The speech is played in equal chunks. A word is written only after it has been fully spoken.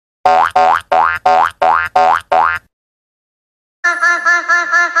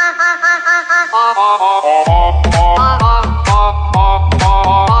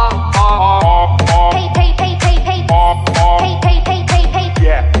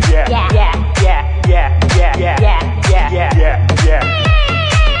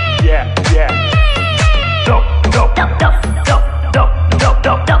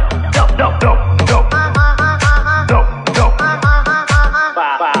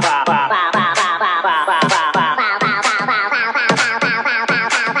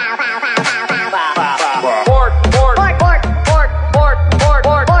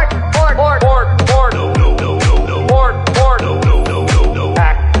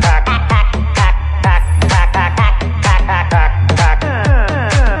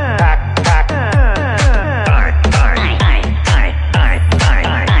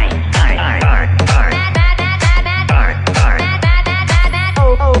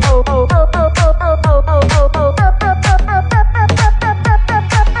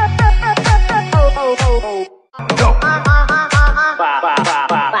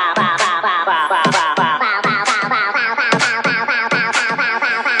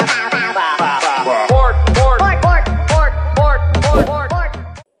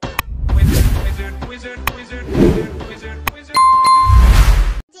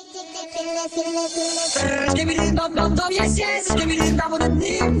Skibidi dum dum dum yes yes. Skibidi dum dum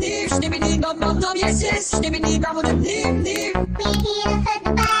dim dim. Skibidi dum dum dum yes yes. Skibidi dum dum dim dim. We're here to hurt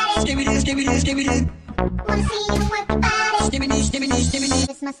the body. Skibidi skibidi skibidi. Wanna see you work the body. Skibidi skibidi skibidi.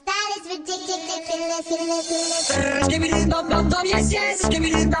 This my style is ridiculous. Skibidi dum dum dum yes yes.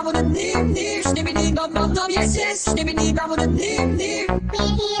 Skibidi dum dum dim dim. Skibidi dum dum dum yes yes. Skibidi dum dum dim dim. We're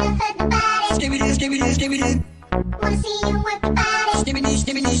here to hurt the body. Skibidi skibidi skibidi. Wanna see you work the body. Skibidi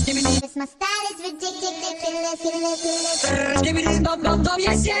skibidi skibidi. This my style is ridiculous. Skibidi dum dum dum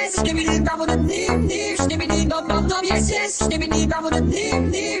yes yes. Skibidi dum dum dim dim. Skibidi dum dum dum yes yes. Skibidi dum dum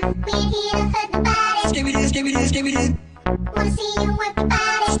dim dim. We're here to hurt the body. Skibidi skibidi skibidi. Wanna see you work the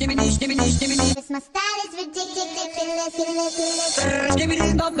body. Skibidi skibidi skibidi. This my style is ridiculous. Skibidi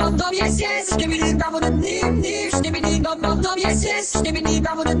dum dum dum yes yes. Skibidi dum dum dim dim. Skibidi dum dum dum yes yes. Skibidi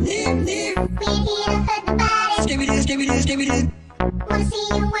dum dum dim dim. We're here to hurt the body. Skibidi skibidi skibidi. Wanna see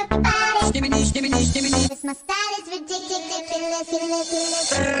you work the body. Skibidi skibidi skibidi. This my style is ridiculous.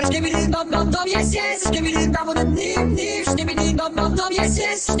 Skibidi dum dum dum yes yes. Skibidi dum dum dim dim. Skibidi dum dum dum yes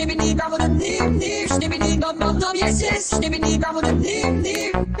yes. Skibidi dum dum dim dim. Skibidi dum dum dum yes yes. Skibidi dum dum dim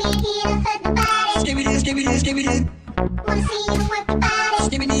dim. We're here to hurt the body. Skibidi skibidi skibidi. Wanna see you work the body.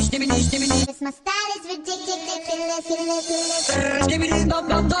 Skibidi skibidi skibidi. This my style is ridiculous. Skibidi dum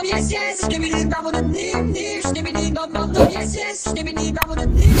dum dum yes yes. Skibidi dum dum dim dim. Skibidi dum dum dum yes yes. Skibidi dum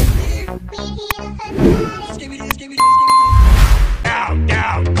dum dim dim. We're here to hurt the body. Skibidi skibidi skibidi. Down,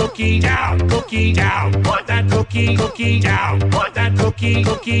 down, cookie down, cookie down. Put that cookie down. Put that cookie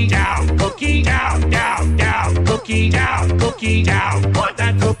down. Cookie down, down, down. Cookie down, cookie down. Put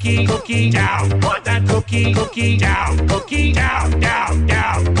that cookie down. Put that cookie down. Cookie down, down,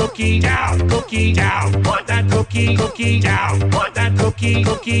 down. Cookie down, cookie down. Put that cookie down. Put that cookie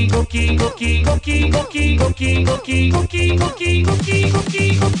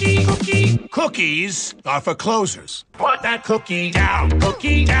Cookies are for closers. Put that cookie down,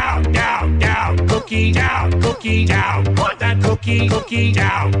 down, down. Cookie down, put that cookie down. Put that cookie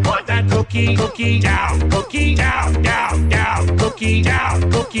down. Cookie down, down, down. Cookie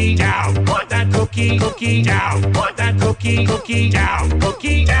down, put that cookie down. Put that cookie down.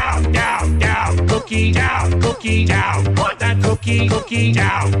 Cookie down, down, down. Cookie down, put that cookie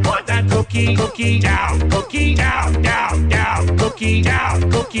down. Put that cookie down. Cookie down, down, down. Cookie down,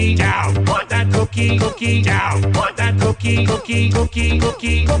 put that cookie down. Put that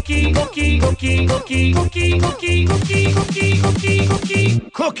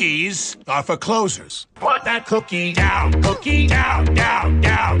Cookies are for closers. Put that cookie down, down,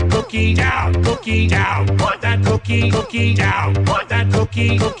 down. Cookie down, put that cookie down. Put that cookie down.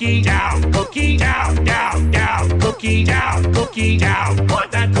 Cookie down, down, down. Cookie down, put that cookie down.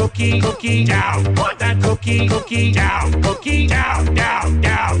 Put that cookie down. Cookie down, down,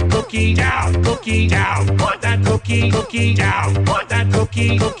 down. Cookie down, put that cookie down. Put that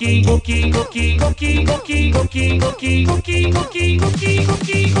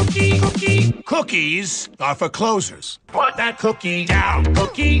Cookies are for closers. Put that cookie down,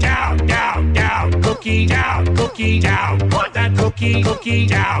 down, down. Cookie down, put that cookie down. Put that cookie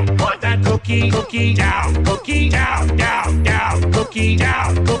down. Cookie down, down, down. Cookie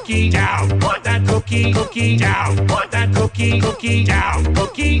down, put that cookie down. Put that cookie down.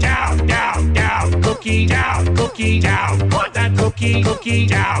 Cookie down, down, down. Cookie down, put that cookie down. Put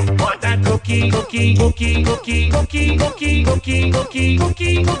that cookie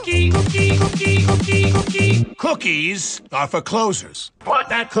Cookies are for closers. Put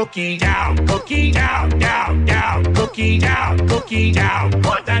that cookie down, cookie down, down, down, cookie down, cookie down.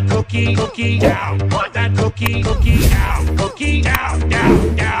 Put that cookie down, put that cookie down, cookie down,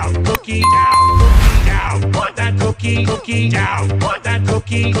 down, down, cookie down. Put that cookie down, put that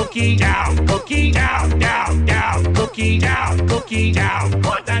cookie down, cookie down, down, down, cookie down, put that cookie down,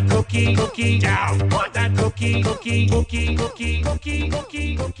 put that cookie.